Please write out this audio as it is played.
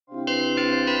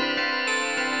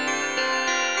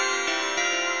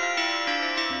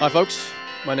Hi folks,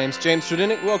 my name's James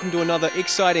Strudinic. Welcome to another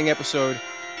exciting episode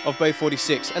of Bay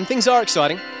 46. And things are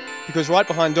exciting because right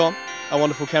behind Dom, our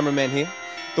wonderful cameraman here,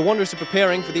 the Wanderers are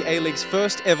preparing for the A-League's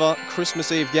first ever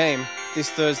Christmas Eve game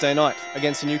this Thursday night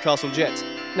against the Newcastle Jets.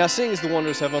 Now, seeing as the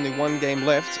Wanderers have only one game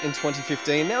left in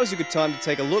 2015, now is a good time to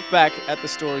take a look back at the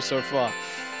story so far.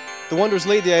 The Wanderers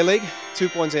lead the A-League, 2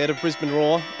 points ahead of Brisbane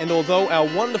Roar, and although our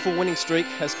wonderful winning streak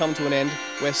has come to an end,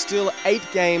 we're still 8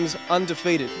 games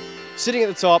undefeated. Sitting at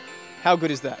the top, how good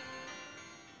is that?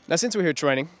 Now, since we're here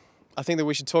training, I think that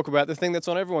we should talk about the thing that's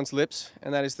on everyone's lips,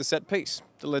 and that is the set piece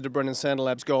that led to Brendan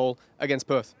Sandelab's goal against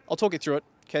Perth. I'll talk you through it,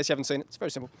 in case you haven't seen it. It's very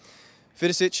simple.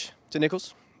 Vidicic to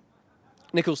Nichols,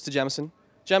 Nichols to Jamison,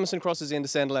 Jamison crosses into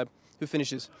Sandelab, who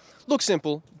finishes. Looks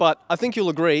simple, but I think you'll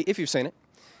agree, if you've seen it,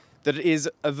 that it is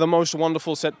the most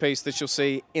wonderful set piece that you'll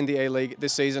see in the A-League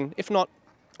this season, if not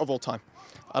of all time.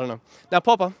 I don't know. Now,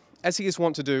 Popper, as he is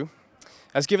wont to do,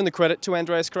 has given the credit to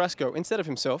Andreas Carrasco instead of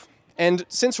himself. And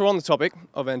since we're on the topic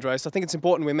of Andreas, I think it's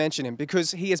important we mention him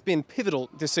because he has been pivotal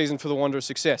this season for the Wanderers'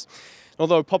 success.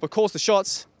 Although Popper calls the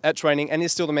shots at training and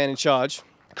is still the man in charge,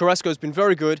 Carrasco's been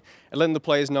very good at letting the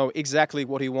players know exactly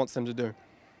what he wants them to do.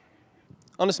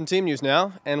 On to some team news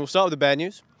now, and we'll start with the bad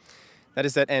news. That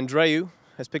is that Andreu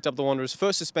has picked up the Wanderers'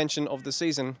 first suspension of the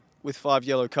season with 5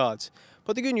 yellow cards.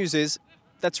 But the good news is,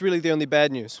 that's really the only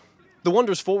bad news. The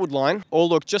Wanderers' forward line all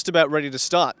look just about ready to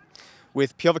start,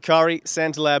 with Piovacari,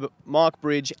 Sandelab, Mark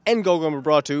Bridge and Golgo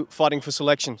Mabratu fighting for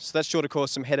selection. So that's sure to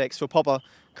cause some headaches for Popper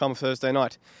come Thursday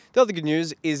night. The other good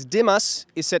news is Dimas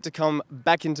is set to come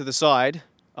back into the side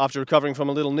after recovering from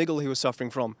a little niggle he was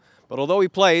suffering from. But although he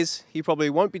plays, he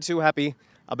probably won't be too happy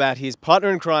about his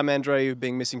partner in crime, Andreu,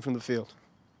 being missing from the field.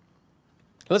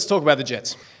 Let's talk about the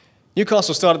Jets.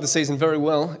 Newcastle started the season very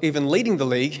well, even leading the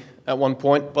league at one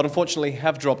point, but unfortunately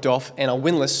have dropped off and are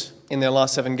winless in their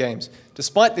last 7 games.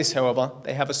 Despite this, however,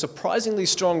 they have a surprisingly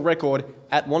strong record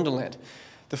at Wanderland.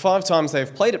 The 5 times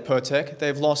they've played at Pertec,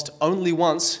 they've lost only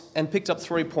once and picked up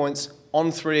 3 points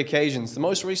on 3 occasions, the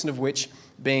most recent of which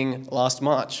being last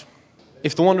March.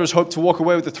 If the Wanderers hope to walk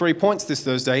away with the 3 points this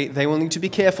Thursday, they will need to be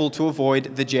careful to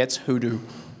avoid the Jets' hoodoo.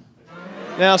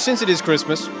 Now, since it is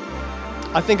Christmas,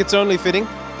 I think it's only fitting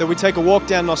that we take a walk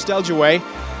down Nostalgia Way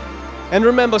and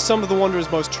remember some of the Wanderers'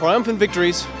 most triumphant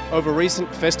victories over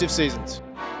recent festive seasons.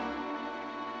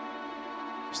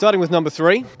 Starting with number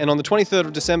 3, and on the 23rd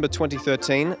of December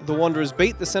 2013, the Wanderers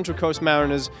beat the Central Coast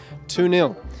Mariners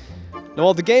 2-0. Now,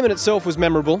 while the game in itself was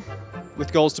memorable,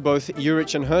 with goals to both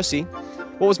Juric and Hersey,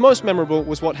 what was most memorable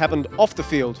was what happened off the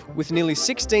field, with nearly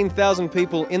 16,000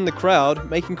 people in the crowd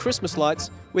making Christmas lights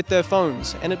with their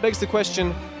phones. And it begs the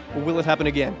question, well, will it happen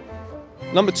again?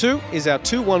 Number 2 is our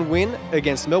 2-1 win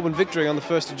against Melbourne Victory on the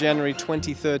 1st of January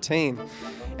 2013.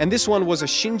 And this one was a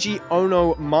Shinji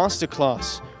Ono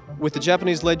masterclass, with the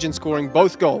Japanese legend scoring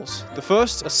both goals. The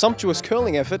first, a sumptuous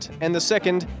curling effort, and the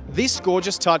second, this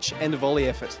gorgeous touch and volley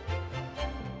effort.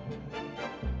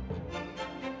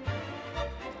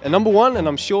 And number 1, and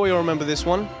I'm sure you'll remember this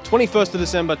one, 21st of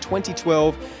December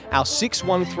 2012, our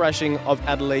 6-1 thrashing of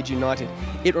Adelaide United.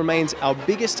 It remains our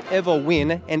biggest ever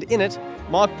win, and in it,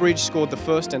 Mark Bridge scored the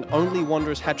first and only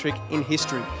Wanderers hat-trick in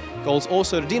history. Goals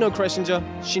also to Dino Kresinger,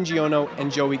 Shinji Ono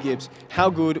and Joey Gibbs. How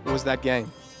good was that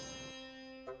game?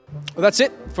 Well, that's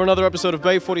it for another episode of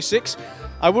Bay 46.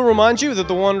 I will remind you that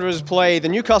the Wanderers play the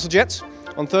Newcastle Jets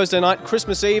on Thursday night,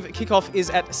 Christmas Eve. Kickoff is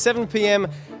at 7 p.m.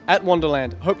 at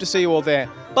Wanderland. Hope to see you all there.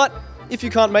 But if you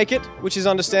can't make it, which is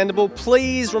understandable,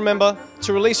 please remember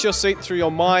to release your seat through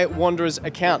your My Wanderers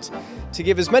account to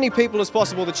give as many people as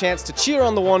possible the chance to cheer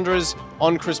on the Wanderers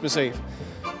on Christmas Eve.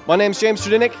 My name's James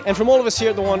Strudinic, and from all of us here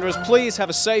at the Wanderers, please have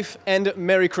a safe and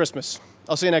Merry Christmas.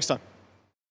 I'll see you next time.